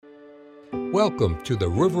Welcome to the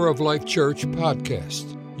River of Life Church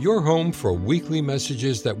podcast, your home for weekly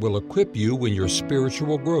messages that will equip you in your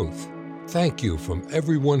spiritual growth. Thank you from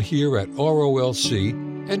everyone here at ROLC,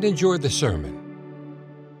 and enjoy the sermon.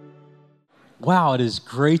 Wow, it is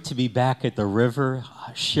great to be back at the river.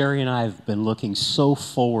 Sherry and I have been looking so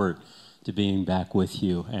forward to being back with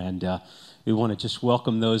you, and we want to just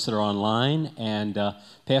welcome those that are online, and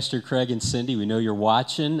Pastor Craig and Cindy, we know you're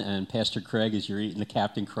watching, and Pastor Craig, as you're eating the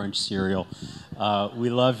Captain Crunch cereal, we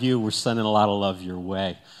love you. We're sending a lot of love your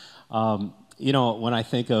way. When I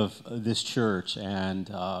think of this church and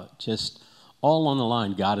just all on the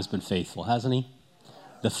line, God has been faithful, hasn't he?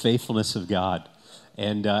 The faithfulness of God.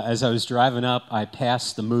 And as I was driving up, I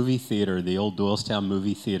passed the movie theater, the old Doylestown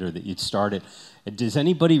movie theater that you'd started. Does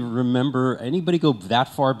anybody remember, anybody go that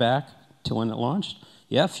far back to when it launched?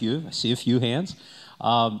 Yeah, a few. I see a few hands.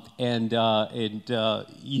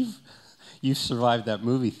 You've survived that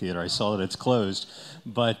movie theater. I saw that it's closed.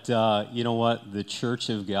 But you know what? The Church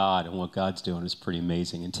of God and what God's doing is pretty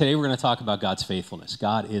amazing. And today we're going to talk about God's faithfulness.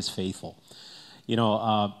 God is faithful.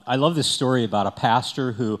 I love this story about a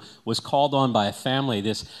pastor who was called on by a family.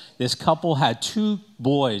 This couple had two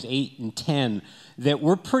boys, 8 and 10, that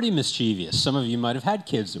were pretty mischievous. Some of you might have had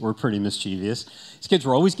kids that were pretty mischievous. These kids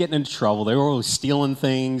were always getting into trouble. They were always stealing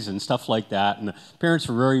things and stuff like that, and the parents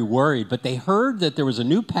were very worried. But they heard that there was a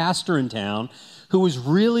new pastor in town who was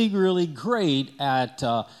really, really great at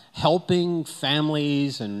helping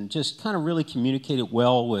families and just kind of really communicated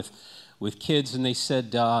well with kids. And they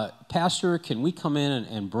said, Pastor, can we come in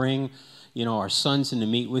and bring, our sons in to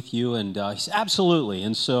meet with you? And he said, absolutely.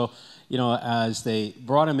 And so, as they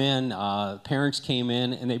brought him in, parents came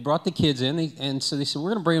in, and they brought the kids in. And so they said, we're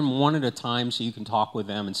going to bring them one at a time so you can talk with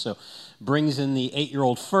them. And so brings in the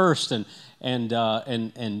 8-year-old first, and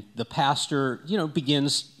the pastor,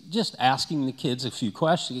 begins just asking the kids a few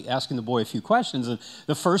questions, asking the boy a few questions. And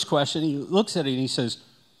the first question, he looks at it and he says,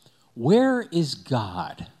 where is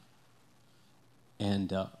God? And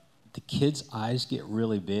the kid's eyes get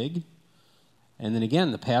really big. And then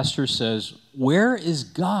again, the pastor says, where is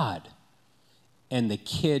God? And the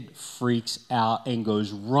kid freaks out and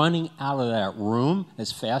goes running out of that room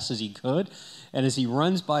as fast as he could. And as he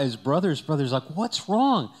runs by his brother's like, what's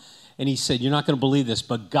wrong? And he said, you're not going to believe this,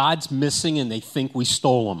 but God's missing and they think we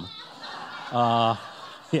stole him.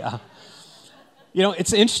 Yeah.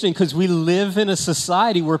 It's interesting because we live in a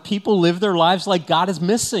society where people live their lives like God is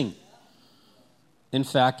missing. In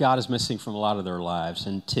fact, God is missing from a lot of their lives.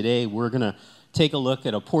 And today we're going to take a look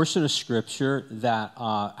at a portion of Scripture that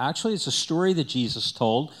actually is a story that Jesus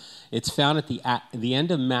told. It's found at the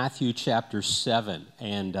end of Matthew chapter 7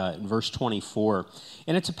 and in verse 24.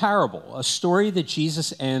 And it's a parable, a story that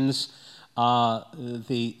Jesus ends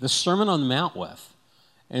the Sermon on the Mount with.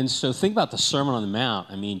 And so think about the Sermon on the Mount.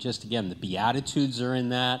 I mean, just again, the Beatitudes are in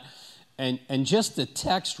that. And just the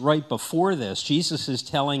text right before this, Jesus is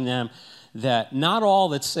telling them that not all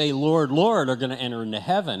that say, Lord, Lord, are going to enter into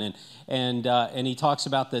heaven. And he talks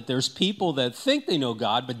about that there's people that think they know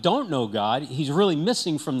God but don't know God. He's really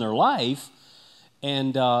missing from their life.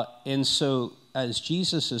 And so as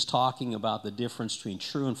Jesus is talking about the difference between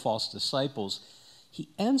true and false disciples, he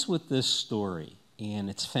ends with this story. And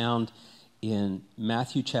it's found in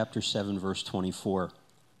Matthew chapter 7, verse 24.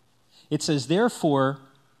 It says, therefore,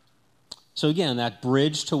 so again, that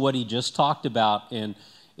bridge to what he just talked about in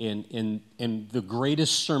the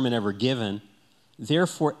greatest sermon ever given,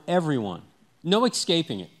 therefore everyone, no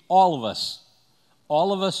escaping it, all of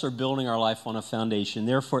us are building our life on a foundation.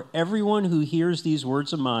 Therefore everyone who hears these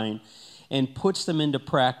words of mine and puts them into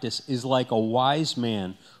practice is like a wise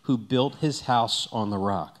man who built his house on the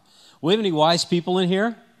rock. We have any wise people in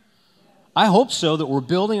here? I hope so, that we're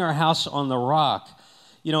building our house on the rock.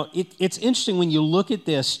 It's interesting when you look at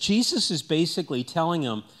this, Jesus is basically telling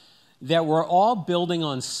them that we're all building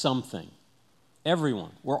on something.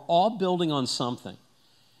 Everyone. We're all building on something.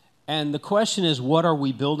 And the question is, what are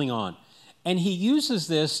we building on? And he uses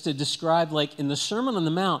this to describe, like in the Sermon on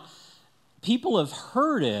the Mount, people have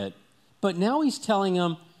heard it, but now he's telling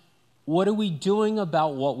them, what are we doing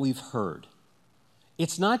about what we've heard?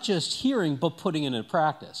 It's not just hearing, but putting it into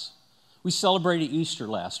practice. We celebrated Easter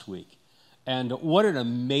last week. And what an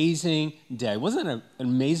amazing day. Wasn't it an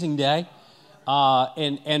amazing day?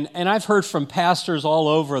 And I've heard from pastors all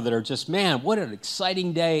over that are just, man, what an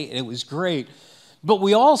exciting day. It was great. But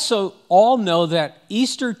we also all know that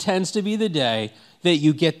Easter tends to be the day that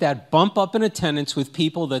you get that bump up in attendance with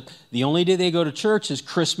people that the only day they go to church is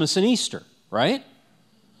Christmas and Easter, right?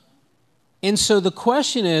 And so the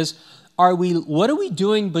question is, what are we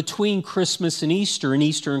doing between Christmas and Easter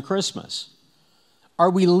and Christmas? Are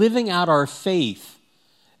we living out our faith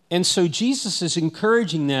And so Jesus is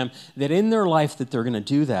encouraging them that in their life that they're going to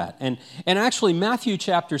do that. And actually, Matthew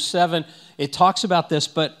chapter 7, it talks about this,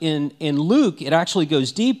 but in Luke, it actually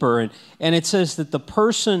goes deeper. And it says that the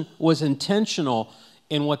person was intentional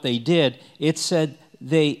in what they did. It said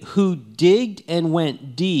they who digged and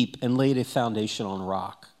went deep and laid a foundation on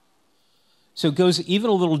rock. So it goes even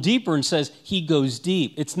a little deeper and says he goes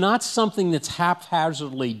deep. It's not something that's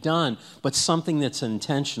haphazardly done, but something that's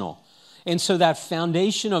intentional. And so that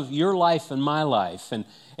foundation of your life and my life, and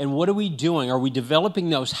what are we doing? Are we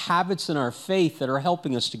developing those habits in our faith that are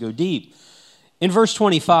helping us to go deep? In verse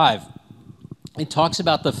 25, it talks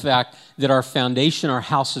about the fact that our foundation, our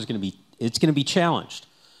house is going to be challenged.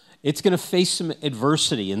 It's going to face some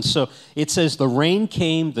adversity. And so it says, the rain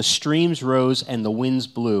came, the streams rose, and the winds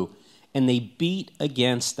blew, and they beat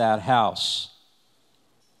against that house.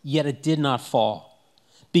 Yet it did not fall,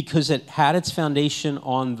 because it had its foundation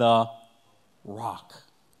on the rock.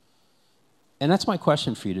 And that's my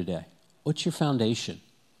question for you today. What's your foundation?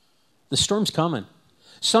 The storm's coming.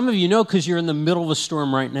 Some of you know because you're in the middle of a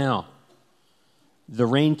storm right now. The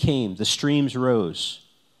rain came, the streams rose,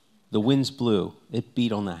 the winds blew, it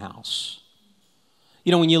beat on the house.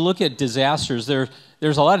 You know, when you look at disasters,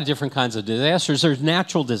 there's a lot of different kinds of disasters. There's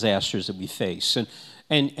natural disasters that we face.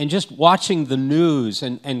 And just watching the news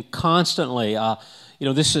and constantly,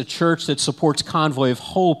 this is a church that supports Convoy of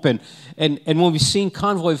Hope, and when we've seen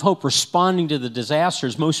Convoy of Hope responding to the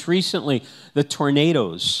disasters, most recently the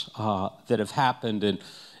tornadoes that have happened in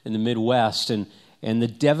the Midwest, and the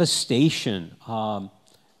devastation,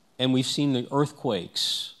 and we've seen the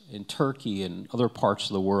earthquakes in Turkey and other parts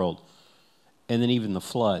of the world, and then even the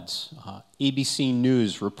floods. ABC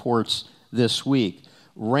News reports this week,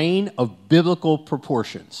 rain of biblical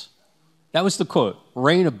proportions. That was the quote,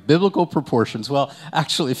 rain of biblical proportions. Well,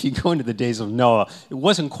 actually, if you go into the days of Noah, it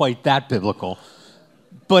wasn't quite that biblical.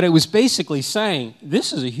 But it was basically saying,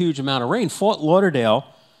 this is a huge amount of rain. Fort Lauderdale,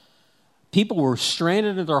 people were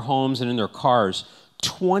stranded in their homes and in their cars,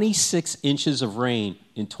 26 inches of rain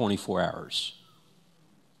in 24 hours.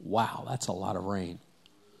 Wow, that's a lot of rain.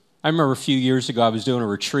 I remember a few years ago, I was doing a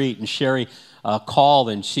retreat, and Sherry called,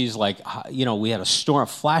 and she's like, we had a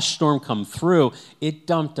flash storm come through. It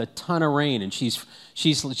dumped a ton of rain, and she's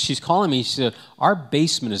calling me. She said, our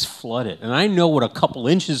basement is flooded, and I know what a couple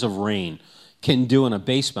inches of rain can do in a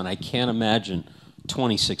basement. I can't imagine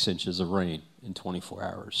 26 inches of rain in 24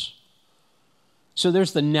 hours. So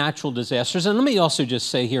there's the natural disasters, and let me also just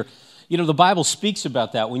say here, the Bible speaks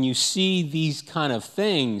about that. When you see these kind of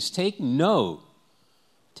things, take note.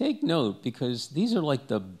 Take note, because these are like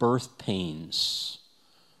the birth pains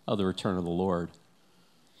of the return of the Lord.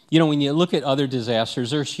 When you look at other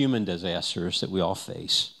disasters, there's human disasters that we all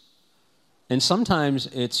face. And sometimes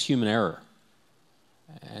it's human error.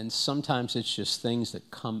 And sometimes it's just things that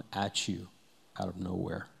come at you out of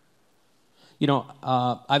nowhere.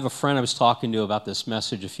 I have a friend I was talking to about this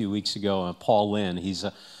message a few weeks ago, Paul Lynn. He's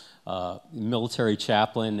a military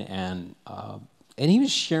chaplain, and he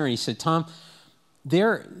was sharing, he said, Tom,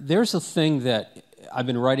 There's a thing that I've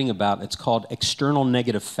been writing about. It's called external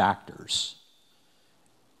negative factors.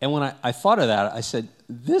 And when I thought of that, I said,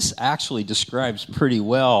 this actually describes pretty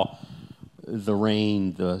well the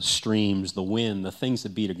rain, the streams, the wind, the things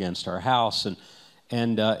that beat against our house.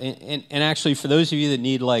 And actually, for those of you that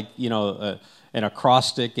need an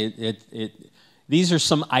acrostic, these are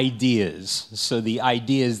some ideas. So the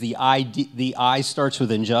idea is the I starts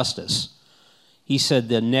with injustice. He said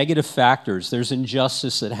the negative factors, there's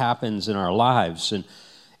injustice that happens in our lives. And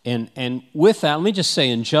with that, let me just say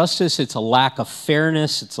injustice, it's a lack of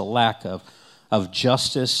fairness, it's a lack of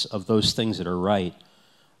justice, of those things that are right.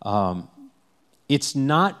 It's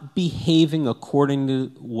not behaving according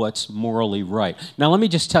to what's morally right. Now, let me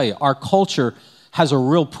just tell you, our culture has a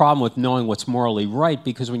real problem with knowing what's morally right,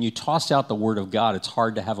 because when you toss out the Word of God, it's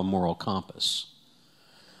hard to have a moral compass.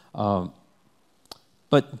 But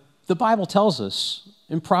the Bible tells us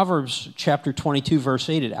in Proverbs chapter 22, verse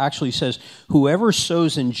 8, it actually says, whoever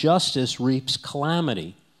sows injustice reaps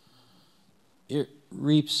calamity. It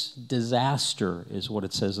reaps disaster, is what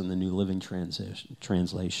it says in the New Living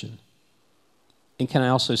Translation. And can I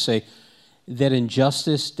also say that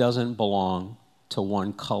injustice doesn't belong to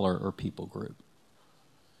one color or people group?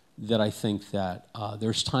 That I think that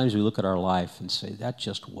there's times we look at our life and say, that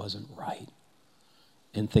just wasn't right,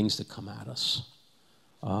 and things that come at us.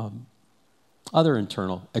 Other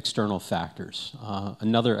external factors.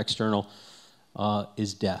 Another external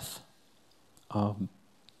is death.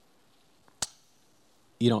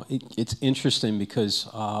 It's interesting because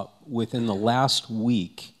within the last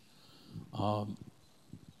week,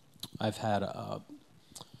 I've had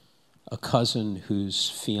a cousin whose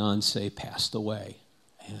fiance passed away,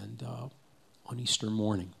 and on Easter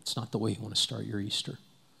morning. It's not the way you want to start your Easter.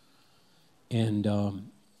 And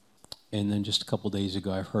then just a couple days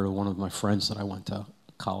ago, I heard of one of my friends that I went to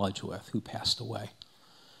college with who passed away.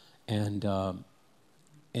 And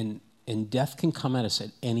death can come at us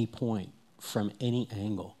at any point, from any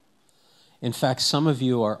angle. In fact, some of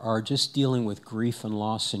you are just dealing with grief and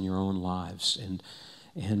loss in your own lives. And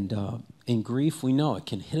in grief, we know it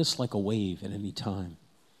can hit us like a wave at any time.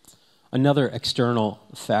 Another external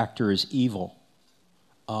factor is evil.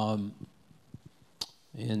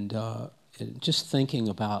 Just thinking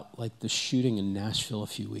about like the shooting in Nashville a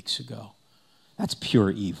few weeks ago, that's pure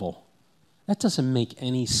evil. That doesn't make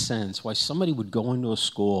any sense. Why somebody would go into a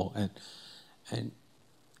school and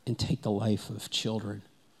take the life of children.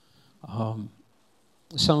 Some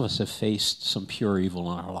of us have faced some pure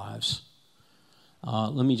evil in our lives.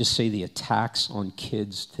 Let me just say the attacks on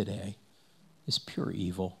kids today is pure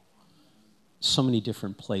evil. So many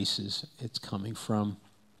different places it's coming from.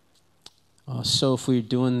 So if we're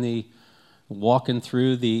doing walking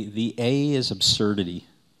through the A is absurdity.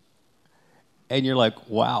 And you're like,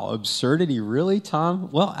 wow, absurdity, really, Tom?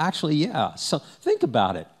 Well, actually, yeah. So think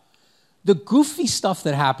about it. The goofy stuff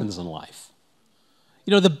that happens in life.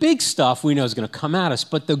 You know, the big stuff we know is going to come at us,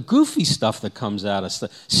 but the goofy stuff that comes at us, the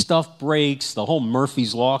stuff breaks, the whole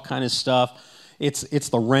Murphy's Law kind of stuff, it's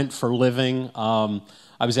the rent for living.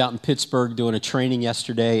 I was out in Pittsburgh doing a training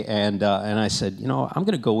yesterday, and I said, you know, I'm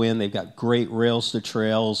going to go in. They've got great rails to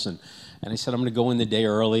trails, and I said I'm going to go in the day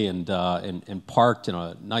early and parked in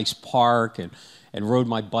a nice park and rode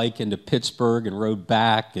my bike into Pittsburgh and rode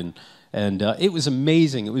back and it was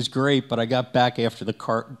amazing. It was great, but I got back after the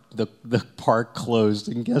park closed,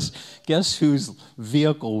 and guess whose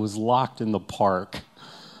vehicle was locked in the park?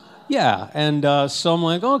 Yeah, and so I'm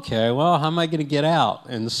like, okay, well, how am I going to get out?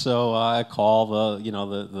 And so I call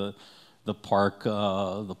the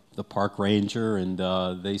park ranger,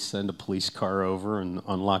 and they send a police car over and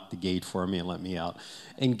unlocked the gate for me and let me out,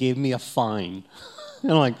 and gave me a fine.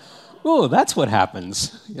 And I'm like, oh, that's what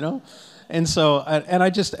happens, you know. And so, I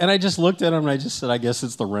just looked at him and I just said, I guess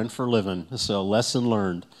it's the rent for living. So lesson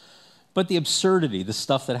learned. But the absurdity, the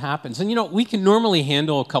stuff that happens, and you know, we can normally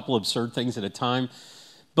handle a couple absurd things at a time.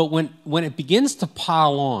 But when it begins to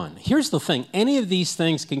pile on, here's the thing. Any of these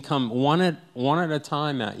things can come one at a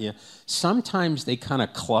time at you. Sometimes they kind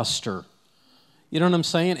of cluster. You know what I'm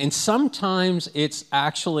saying? And sometimes it's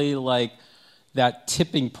actually like that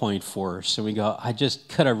tipping point for us. And we go,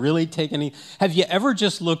 could I really take any? Have you ever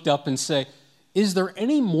just looked up and say, is there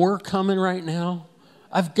any more coming right now?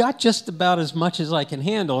 I've got just about as much as I can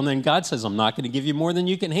handle. And then God says, I'm not going to give you more than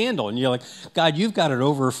you can handle. And you're like, God, you've got an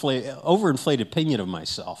overinflated opinion of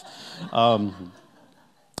myself. And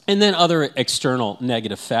then other external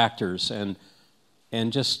negative factors and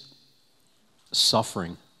just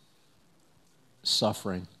suffering.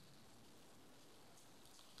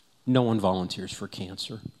 No one volunteers for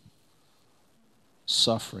cancer.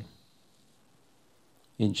 Suffering.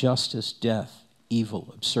 Injustice, death,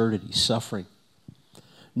 evil, absurdity, suffering.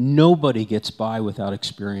 Nobody gets by without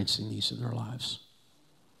experiencing these in their lives.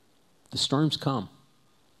 The storms come.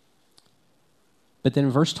 But then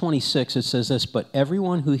in verse 26 it says this, but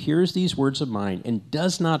everyone who hears these words of mine and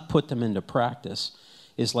does not put them into practice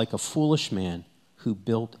is like a foolish man who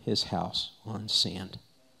built his house on sand.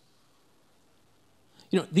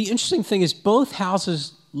 You know, the interesting thing is both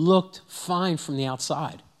houses looked fine from the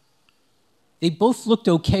outside. They both looked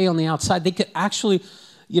okay on the outside. They could actually,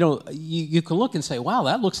 you know, you can look and say, wow,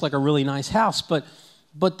 that looks like a really nice house. But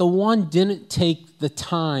the one didn't take the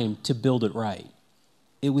time to build it right.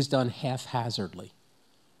 It was done haphazardly.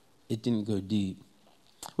 It didn't go deep.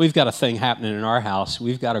 We've got a thing happening in our house.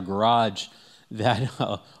 We've got a garage that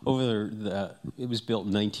it was built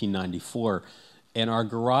in 1994. And our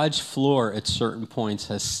garage floor at certain points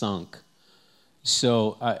has sunk.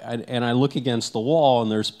 So, I look against the wall,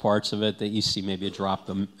 and there's parts of it that you see maybe it dropped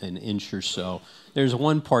an inch or so. There's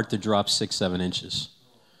one part that dropped 6-7 inches.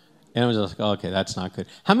 And I was just like, okay, that's not good.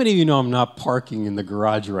 How many of you know I'm not parking in the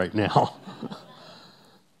garage right now?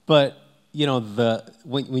 But, you know,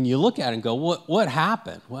 when you look at it and go, what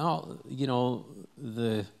happened? Well, you know,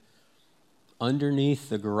 underneath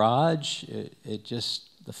the garage, it just,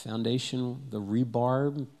 the foundation, the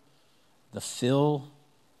rebar, the fill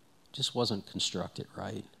just wasn't constructed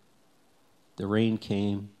right. The rain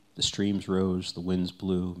came, the streams rose, the winds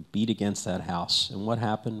blew, beat against that house. And what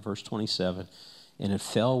happened? Verse 27, and it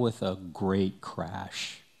fell with a great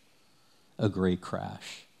crash. A great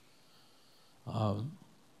crash. Some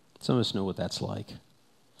of us know what that's like.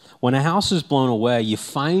 When a house is blown away, you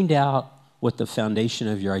find out what the foundation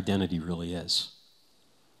of your identity really is?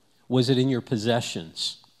 Was it in your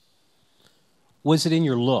possessions? Was it in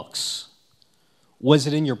your looks? Was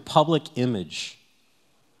it in your public image?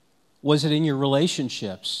 Was it in your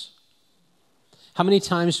relationships? How many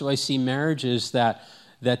times do I see marriages that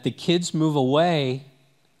the kids move away,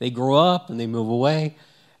 they grow up and they move away,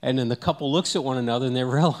 and then the couple looks at one another and they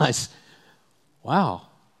realize, wow,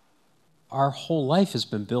 our whole life has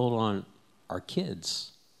been built on our kids.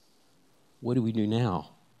 What do we do now?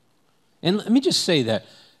 And let me just say that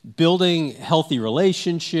building healthy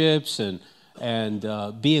relationships and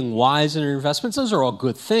being wise in our investments, those are all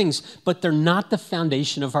good things, but they're not the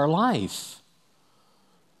foundation of our life.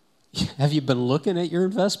 Have you been looking at your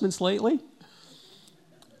investments lately?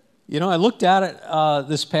 You know, I looked at it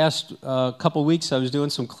this past couple weeks. I was doing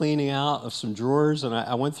some cleaning out of some drawers, and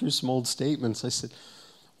I went through some old statements. I said,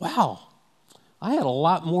 wow, I had a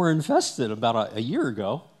lot more invested about a year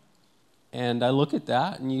ago. And I look at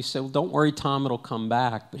that, and you say, well, don't worry, Tom, it'll come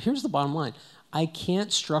back. But here's the bottom line. I can't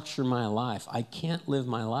structure my life. I can't live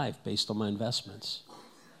my life based on my investments.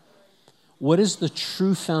 What is the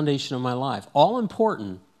true foundation of my life? All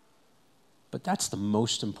important, but that's the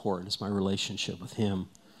most important, is my relationship with Him.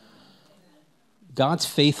 God's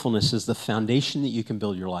faithfulness is the foundation that you can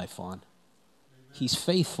build your life on. He's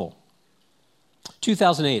faithful.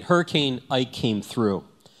 2008, Hurricane Ike came through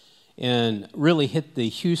and really hit the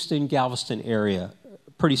Houston, Galveston area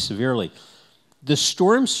pretty severely. The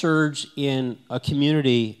storm surge in a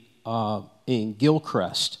community in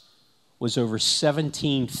Gilcrest was over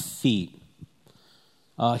 17 feet.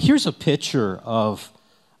 Here's a picture of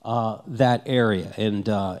that area, and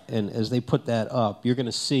as they put that up, you're going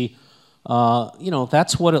to see,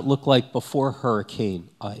 that's what it looked like before Hurricane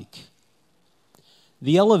Ike.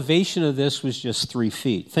 The elevation of this was just 3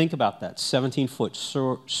 feet. Think about that, 17-foot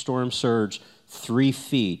storm surge, 3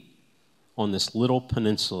 feet on this little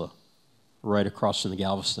peninsula right across from the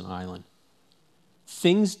Galveston Island.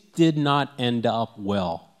 Things did not end up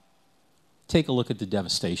well. Take a look at the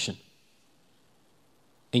devastation.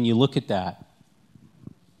 And you look at that,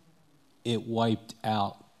 it wiped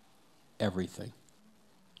out everything.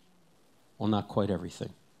 Well, not quite everything.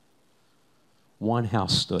 One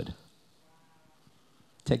house stood.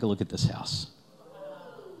 Take a look at this house.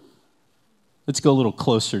 Let's go a little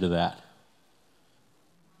closer to that.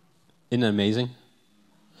 Isn't that amazing?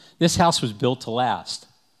 This house was built to last.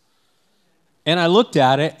 And I looked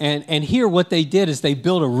at it, and here what they did is they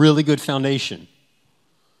built a really good foundation.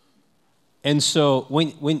 And so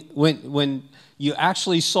when you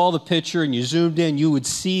actually saw the picture and you zoomed in, you would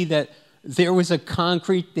see that there was a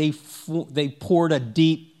concrete, they poured a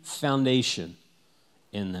deep foundation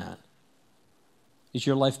in that. Is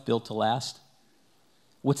your life built to last?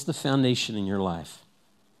 What's the foundation in your life?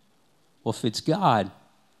 Well, if it's God,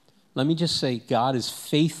 let me just say God is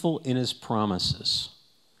faithful in His promises.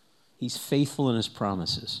 He's faithful in His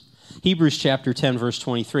promises. Hebrews chapter 10, verse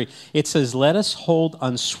 23, it says, let us hold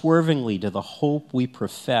unswervingly to the hope we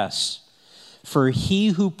profess. For He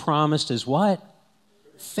who promised is what?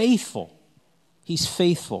 Faithful. He's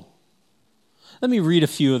faithful. Let me read a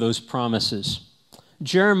few of those promises.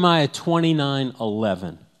 Jeremiah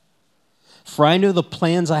 29:11. For I know the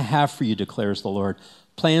plans I have for you, declares the Lord,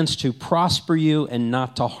 plans to prosper you and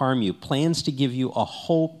not to harm you, plans to give you a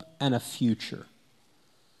hope and a future.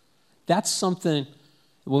 That's something,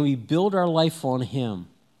 when we build our life on Him,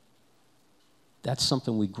 that's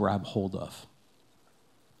something we grab hold of.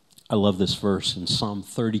 I love this verse in Psalm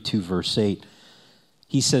 32, verse 8.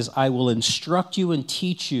 He says, I will instruct you and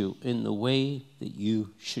teach you in the way that you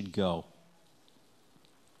should go.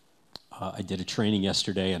 I did a training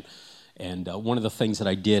yesterday, and one of the things that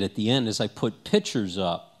I did at the end is I put pictures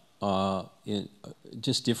up,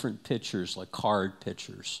 just different pictures, like card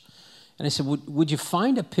pictures. And I said, would you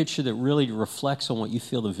find a picture that really reflects on what you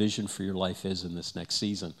feel the vision for your life is in this next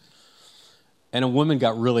season? And a woman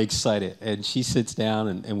got really excited, and she sits down,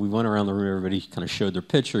 and we went around the room. Everybody kind of showed their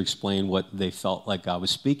picture, explained what they felt like God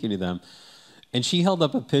was speaking to them. And she held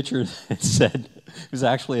up a picture that said, it was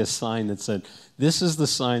actually a sign that said, this is the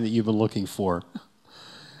sign that you've been looking for.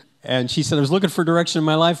 And she said, I was looking for direction in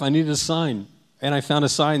my life. I needed a sign. And I found a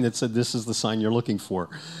sign that said, this is the sign you're looking for.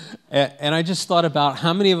 And I just thought about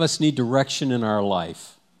how many of us need direction in our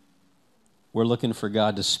life. We're looking for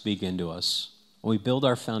God to speak into us. When we build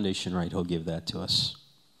our foundation right, He'll give that to us.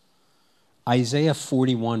 Isaiah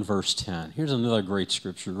 41, verse 10. Here's another great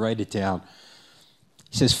scripture. Write it down.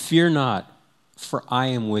 He says, fear not, for I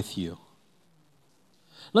am with you.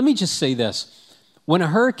 Let me just say this. When a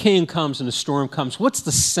hurricane comes and a storm comes, what's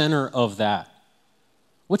the center of that?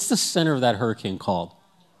 What's the center of that hurricane called?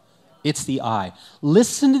 It's the I.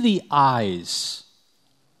 Listen to the I's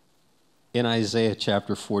in Isaiah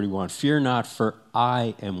chapter 41. Fear not, for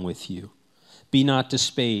I am with you. Be not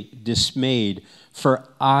dismayed, for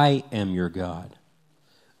I am your God.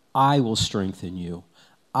 I will strengthen you.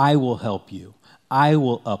 I will help you. I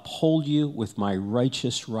will uphold you with my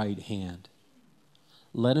righteous right hand.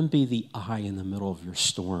 Let him be the I in the middle of your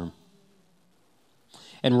storm.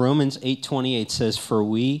 And Romans 8:28 says, for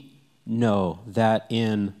we know that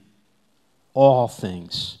in all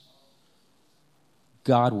things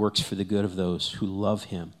God works for the good of those who love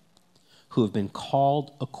him, who have been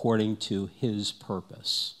called according to his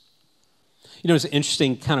purpose. You know, it's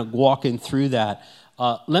interesting kind of walking through that.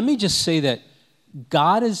 Let me just say that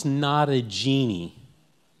God is not a genie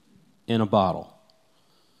in a bottle.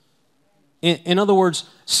 In other words,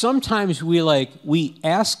 sometimes we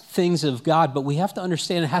ask things of God, but we have to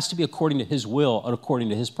understand it has to be according to his will and according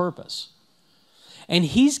to his purpose. And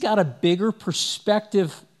he's got a bigger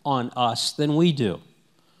perspective on us than we do.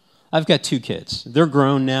 I've got 2 kids. They're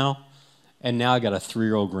grown now, and now I got a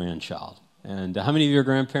 3-year-old grandchild. And how many of you are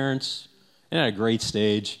grandparents? They're at a great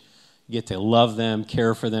stage. You get to love them,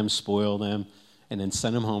 care for them, spoil them, and then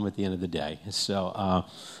send them home at the end of the day. So,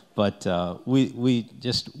 we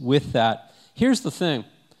just, with that, here's the thing.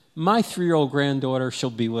 My 3-year-old granddaughter, she'll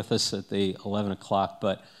be with us at the 11 o'clock,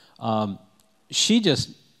 but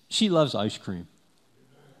she loves ice cream.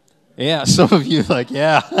 Yeah, some of you like,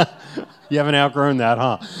 yeah, you haven't outgrown that,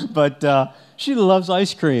 huh? But she loves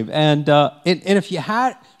ice cream. And if you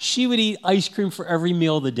had, she would eat ice cream for every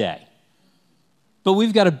meal of the day. But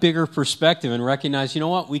we've got a bigger perspective and recognize, you know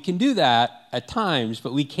what, we can do that at times,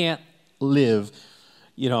 but we can't live,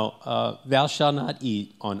 thou shalt not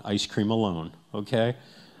eat on ice cream alone, okay?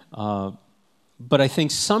 But I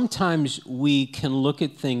think sometimes we can look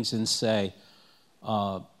at things and say,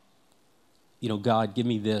 God, give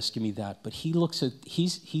me this, give me that. But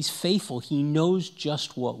he's faithful. He knows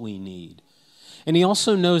just what we need. And he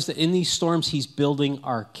also knows that in these storms, he's building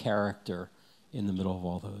our character in the middle of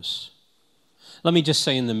all those. Let me just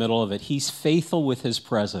say in the middle of it, he's faithful with his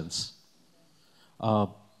presence.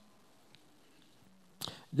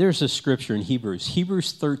 There's a scripture in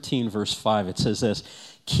Hebrews 13, verse 5. It says this,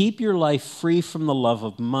 keep your life free from the love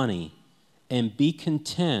of money and be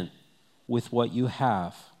content with what you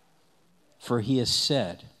have. For he has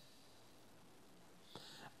said,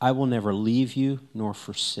 I will never leave you nor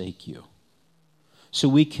forsake you. So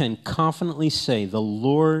we can confidently say, the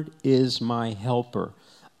Lord is my helper.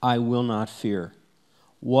 I will not fear.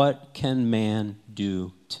 What can man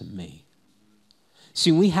do to me?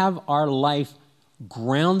 See, we have our life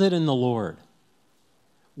grounded in the Lord.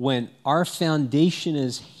 When our foundation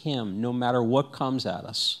is him, no matter what comes at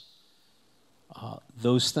us,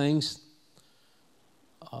 those things,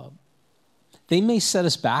 they may set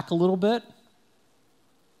us back a little bit,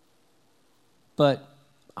 but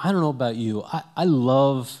I don't know about you. I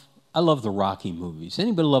love the Rocky movies.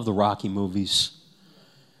 Anybody love the Rocky movies?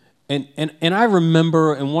 And I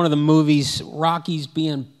remember in one of the movies, Rocky's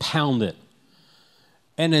being pounded.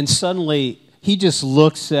 And then suddenly he just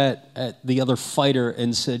looks at the other fighter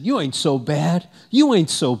and said, you ain't so bad. You ain't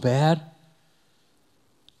so bad.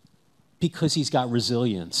 Because he's got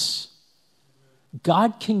resilience.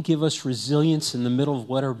 God can give us resilience in the middle of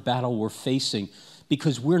whatever battle we're facing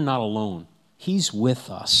because we're not alone. He's with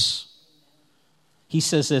us. He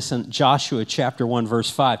says this in Joshua chapter 1, verse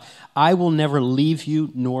 5. I will never leave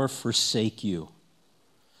you nor forsake you.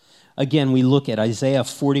 Again, we look at Isaiah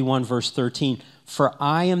 41, verse 13. For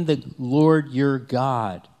I am the Lord your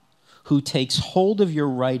God who takes hold of your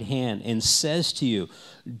right hand and says to you,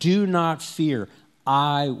 do not fear,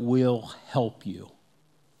 I will help you.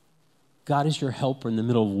 God is your helper in the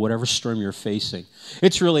middle of whatever storm you're facing.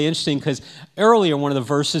 It's really interesting because earlier one of the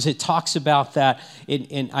verses, it talks about that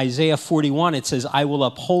in Isaiah 41. It says, I will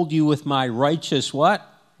uphold you with my righteous what?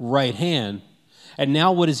 Right hand. And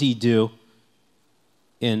now what does he do?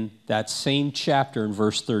 In that same chapter in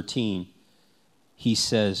verse 13, he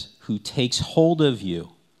says, who takes hold of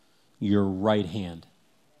you, your right hand.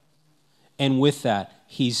 And with that,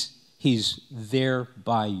 he's there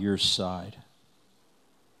by your side.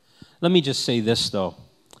 Let me just say this, though,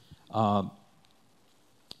 that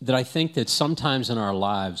I think that sometimes in our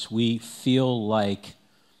lives we feel like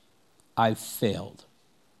I've failed.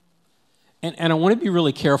 And I want to be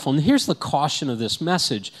really careful. And here's the caution of this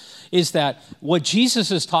message, is that what Jesus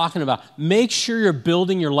is talking about, make sure you're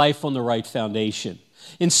building your life on the right foundation.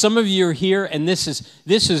 And some of you are here, and this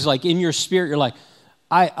is like in your spirit, you're like,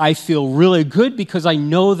 I feel really good because I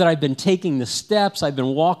know that I've been taking the steps. I've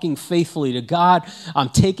been walking faithfully to God. I'm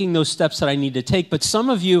taking those steps that I need to take. But some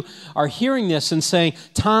of you are hearing this and saying,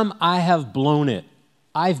 Tom, I have blown it.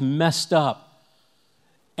 I've messed up.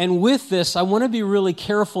 And with this, I want to be really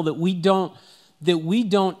careful that we don't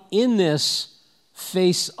in this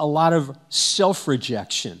face a lot of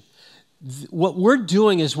self-rejection. What we're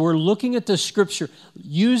doing is we're looking at the scripture.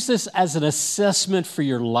 Use this as an assessment for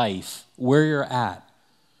your life, where you're at.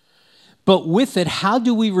 But with it, how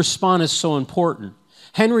do we respond is so important.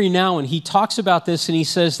 Henry Nouwen, he talks about this and he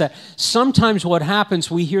says that sometimes what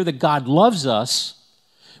happens, we hear that God loves us,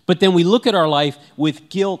 but then we look at our life with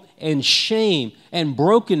guilt and shame and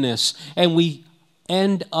brokenness, and we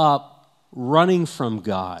end up running from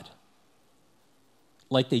God,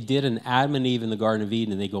 like they did in Adam and Eve in the Garden of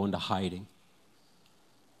Eden, and they go into hiding.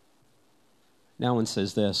 Nouwen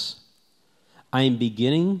says this, I am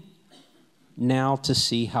beginning now to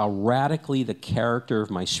see how radically the character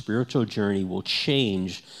of my spiritual journey will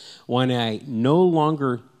change when I no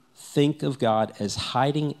longer think of God as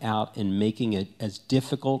hiding out and making it as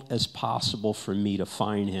difficult as possible for me to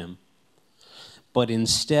find him, but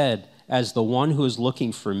instead as the one who is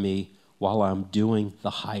looking for me while I'm doing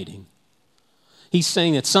the hiding. He's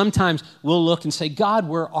saying that sometimes we'll look and say, God,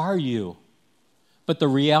 where are you? But the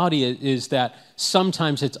reality is that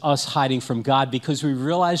sometimes it's us hiding from God because we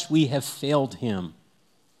realize we have failed him.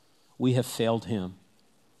 We have failed him.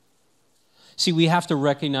 See, we have to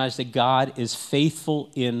recognize that God is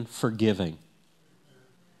faithful in forgiving.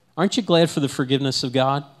 Aren't you glad for the forgiveness of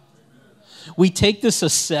God? We take this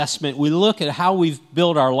assessment, we look at how we've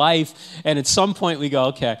built our life, and at some point we go,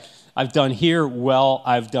 okay, I've done here well,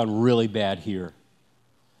 I've done really bad here.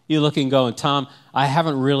 You look and go, Tom, I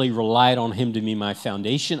haven't really relied on him to be my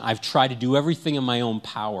foundation. I've tried to do everything in my own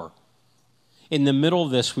power. In the middle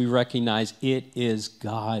of this, we recognize it is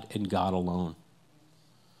God and God alone.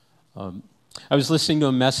 I was listening to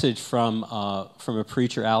a message from a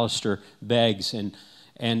preacher, Alistair Beggs,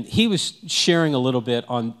 and he was sharing a little bit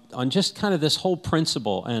on just kind of this whole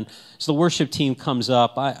principle. And as the worship team comes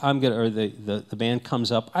up, the band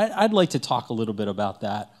comes up, I'd like to talk a little bit about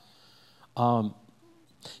that.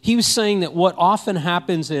 He was saying that what often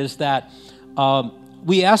happens is that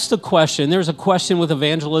we ask the question. There's a question with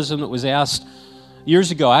evangelism that was asked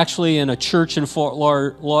years ago, actually in a church in Fort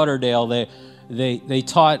Lauderdale. They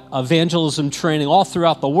taught evangelism training all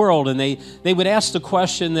throughout the world, and they would ask the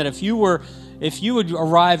question that if you would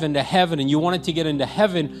arrive into heaven and you wanted to get into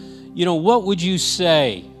heaven, what would you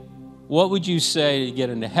say? What would you say to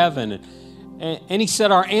get into heaven? And he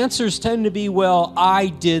said, our answers tend to be, well, I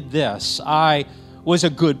did this. I was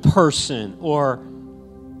a good person, or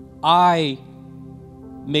I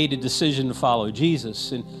made a decision to follow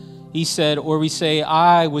Jesus. And he said, or we say,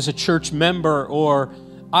 I was a church member, or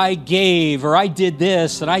I gave, or I did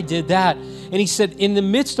this, and I did that. And he said, in the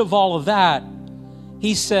midst of all of that,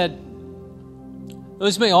 he said,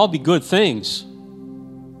 those may all be good things,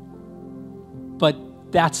 but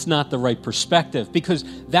that's not the right perspective, because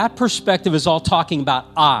that perspective is all talking about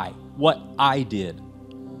what I did.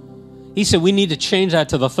 He said, we need to change that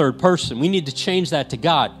to the third person. We need to change that to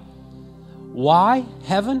God. Why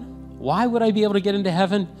heaven? Why would I be able to get into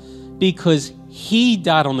heaven? Because he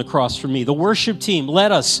died on the cross for me. The worship team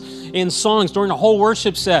led us in songs during the whole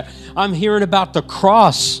worship set. I'm hearing about the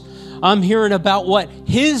cross. I'm hearing about what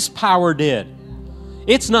his power did.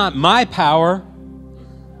 It's not my power.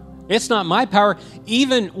 It's not my power.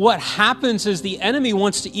 Even what happens is the enemy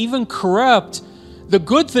wants to even corrupt the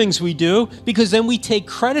good things we do, because then we take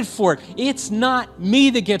credit for it. It's not me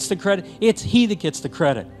that gets the credit. It's he that gets the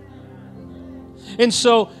credit. And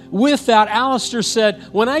so with that, Alistair said,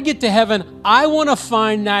 when I get to heaven, I want to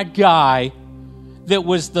find that guy that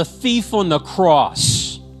was the thief on the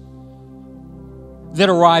cross that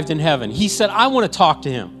arrived in heaven. He said, I want to talk to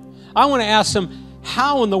him. I want to ask him,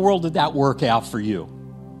 how in the world did that work out for you?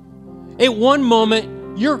 At one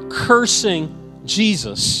moment, you're cursing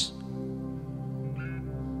Jesus.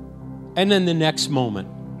 And then the next moment,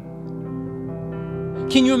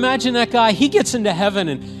 can you imagine that guy? He gets into heaven,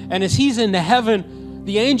 and as he's into heaven,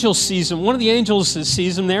 the angel sees him. One of the angels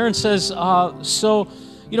sees him there and says, how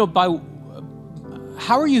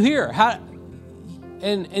are you here?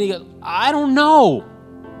 And he goes, I don't know.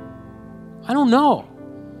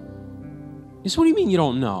 He says, what do you mean you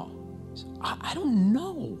don't know? He says, I don't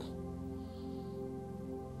know.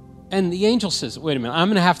 And the angel says, wait a minute, I'm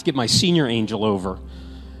going to have to get my senior angel over.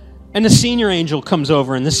 And the senior angel comes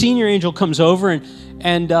over, and the senior angel comes over,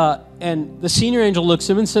 and the senior angel looks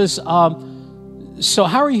at him and says, so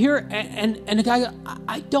how are you here? And the guy goes,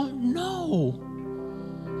 I don't know.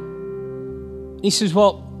 He says,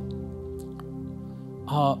 well,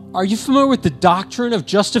 are you familiar with the doctrine of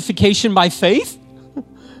justification by faith?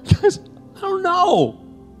 Because I don't know.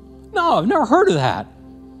 No, I've never heard of that.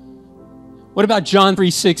 What about John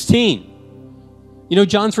 3:16? You know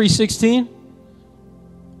John 3:16?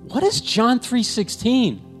 What is John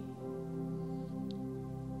 3:16?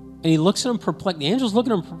 And he looks at him perplexed. The angel's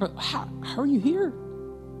looking at him perplexed. How are you here?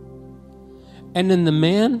 And then the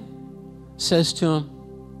man says to him,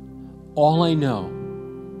 all I know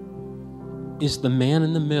is the man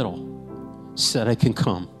in the middle said I can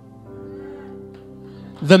come.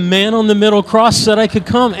 The man on the middle cross said I could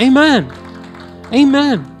come. Amen.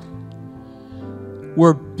 Amen.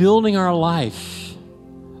 We're building our life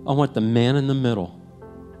on what the man in the middle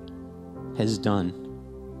has done.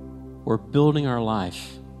 We're building our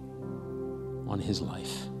life on his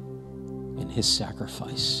life and his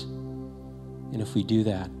sacrifice. And if we do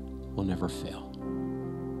that, we'll never fail.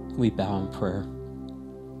 We bow in prayer.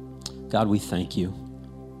 God, we thank you.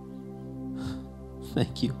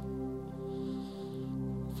 Thank you.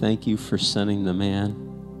 Thank you for sending the man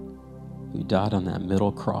who died on that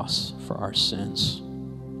middle cross for our sins.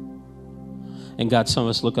 And God, some of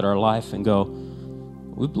us look at our life and go,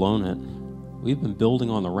 we've blown it. We've been building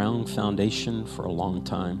on the wrong foundation for a long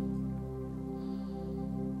time.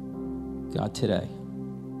 God, today,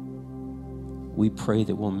 we pray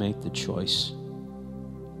that we'll make the choice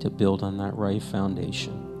to build on that right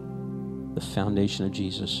foundation, the foundation of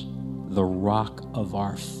Jesus, the rock of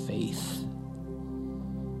our faith.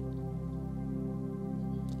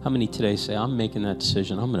 How many today say, I'm making that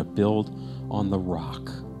decision. I'm going to build on the rock.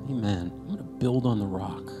 Amen. I'm going to build on the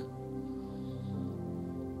rock.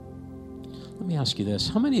 Let me ask you this.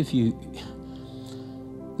 How many of you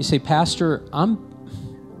say, Pastor, I'm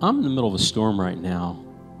in the middle of a storm right now.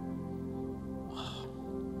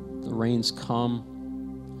 The rain's come.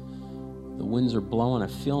 The winds are blowing. I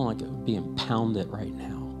feel like I'm being pounded right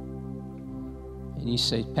now. And you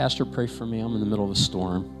say, Pastor, pray for me. I'm in the middle of a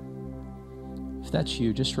storm. If that's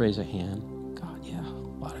you, just raise a hand. God, yeah,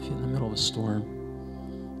 a lot of you in the middle of a storm.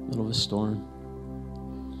 Middle of a storm.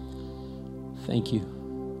 Thank you.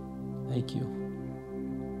 Thank you.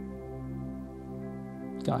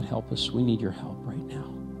 God, help us. We need your help right now.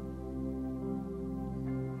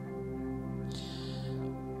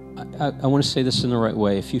 I want to say this in the right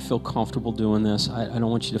way. If you feel comfortable doing this, I don't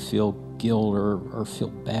want you to feel guilt or feel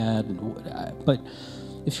bad. But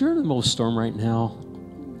if you're in the middle of a storm right now,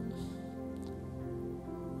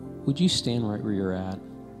 would you stand right where you're at?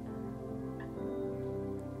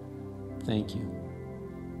 Thank you.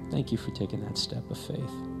 Thank you for taking that step of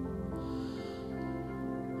faith.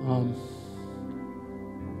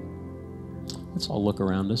 Let's all look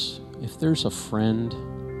around us. If there's a friend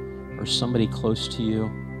or somebody close to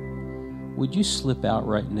you, would you slip out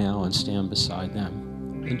right now and stand beside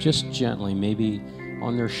them? And just gently, maybe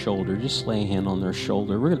on their shoulder, just lay a hand on their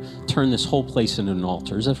shoulder. We're going to turn this whole place into an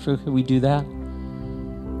altar. Is that can we do that?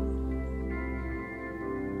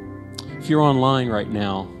 If you're online right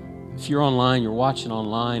now, if you're online, you're watching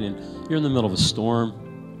online, and you're in the middle of a storm,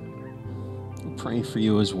 I'm praying for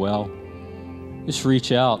you as well. Just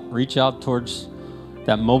reach out towards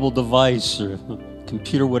that mobile device or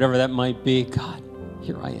computer, whatever that might be. God,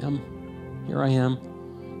 here I am. Here I am.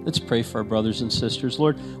 Let's pray for our brothers and sisters.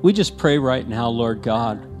 Lord, we just pray right now, Lord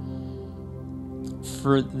God,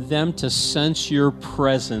 for them to sense your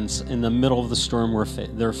presence in the middle of the storm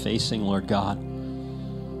they're facing, Lord God.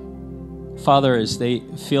 Father, as they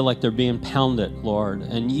feel like they're being pounded, Lord,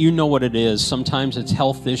 and you know what it is. Sometimes it's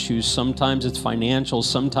health issues, sometimes it's financial,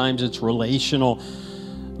 sometimes it's relational.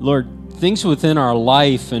 Lord, things within our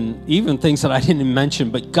life and even things that I didn't mention,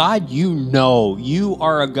 but God, you know. You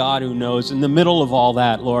are a God who knows. In the middle of all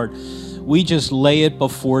that, Lord, we just lay it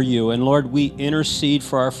before you. And Lord, we intercede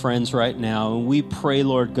for our friends right now. And we pray,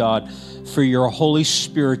 Lord God, for your Holy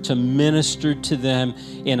Spirit to minister to them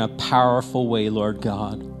in a powerful way, Lord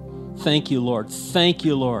God. Thank you, Lord. Thank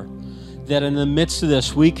you, Lord, that in the midst of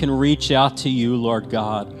this, we can reach out to you, Lord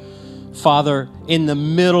God. Father, in the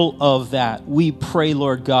middle of that, we pray,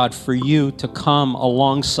 Lord God, for you to come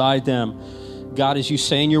alongside them. God, as you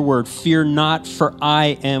say in your word, fear not, for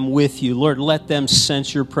I am with you. Lord, let them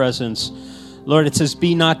sense your presence. Lord, it says,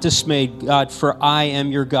 be not dismayed, God, for I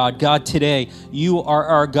am your God. God, today, you are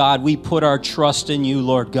our God. We put our trust in you,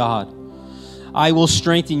 Lord God. I will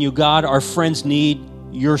strengthen you, God. Our friends need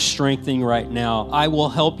your strengthening right now. I will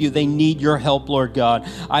help you. They need your help, Lord God.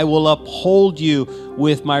 I will uphold you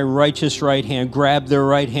with my righteous right hand. Grab their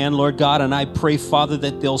right hand, Lord God, and I pray, Father,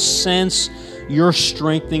 that they'll sense your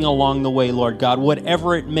strengthening along the way, Lord God.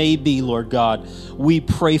 Whatever it may be, Lord God, we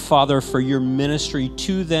pray, Father, for your ministry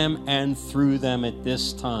to them and through them at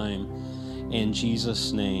this time. In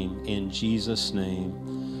Jesus' name, in Jesus'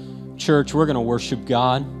 name. Church, we're going to worship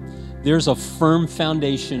God. There's a firm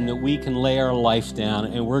foundation that we can lay our life down,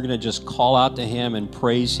 and we're going to just call out to him and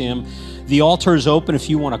praise him. The altar is open if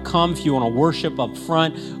you want to come, if you want to worship up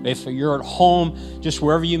front, if you're at home, just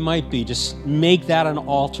wherever you might be, just make that an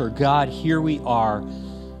altar. God, here we are.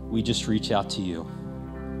 We just reach out to you.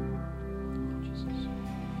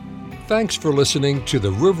 Thanks for listening to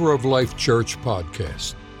the River of Life Church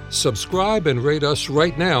podcast. Subscribe and rate us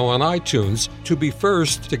right now on iTunes to be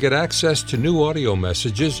first to get access to new audio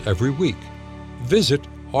messages every week. Visit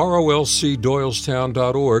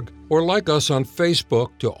rolcdoylestown.org or like us on Facebook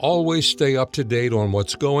to always stay up to date on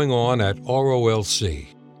what's going on at ROLC.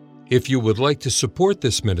 If you would like to support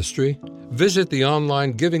this ministry, visit the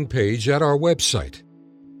online giving page at our website.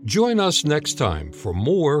 Join us next time for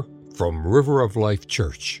more from River of Life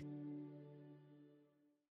Church.